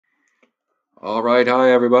All right,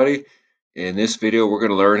 hi everybody. In this video, we're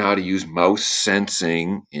going to learn how to use mouse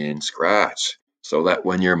sensing in Scratch so that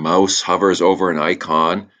when your mouse hovers over an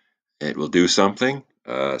icon, it will do something,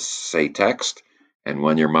 say text. And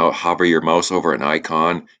when you hover your mouse over an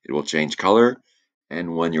icon, it will change color.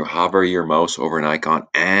 And when you hover your mouse over an icon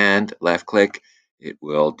and left click, it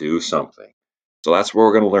will do something. So that's what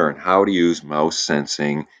we're going to learn, how to use mouse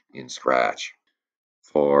sensing in Scratch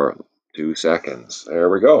for 2 seconds. There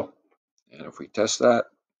we go. And if we test that,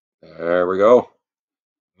 there we go.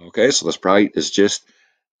 Okay, so the sprite is just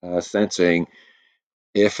sensing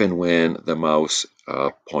if and when the mouse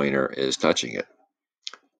pointer is touching it.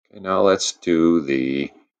 Okay, now let's do the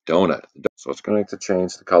donut. So it's going to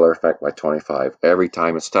change the color effect by 25 every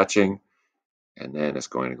time it's touching, and then it's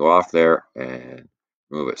going to go off there and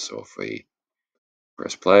move it. So if we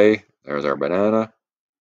press play, there's our banana,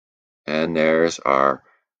 and there's our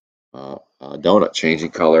donut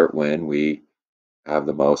changing color when we have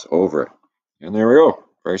the mouse over it. And there we go.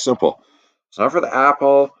 Very simple. So now for the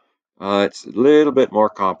apple, it's a little bit more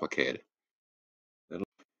complicated.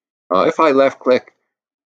 If I left click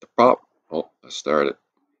the prop, oh, let's start it.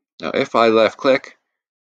 Now if I left click,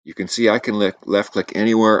 you can see I can left click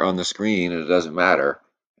anywhere on the screen and it doesn't matter.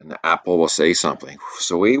 And the apple will say something.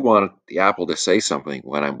 So we want the apple to say something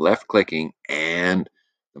when I'm left clicking and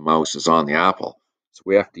the mouse is on the apple. So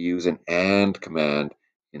we have to use an AND command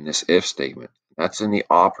in this if statement. That's in the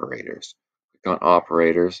operators. Click on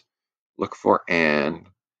operators, look for AND.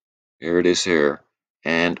 Here it is here.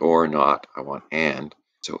 And or not. I want AND.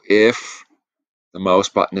 So if the mouse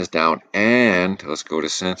button is down and let's go to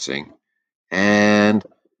sensing and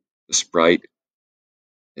the sprite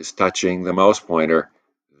is touching the mouse pointer,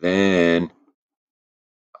 then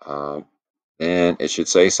it should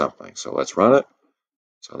say something. So let's run it.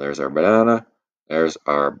 So there's our banana, there's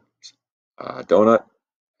our donut,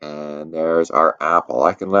 and there's our apple.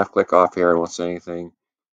 I can left click off here and won't say anything,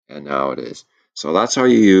 and now it is. So that's how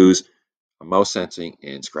you use mouse sensing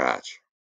in Scratch.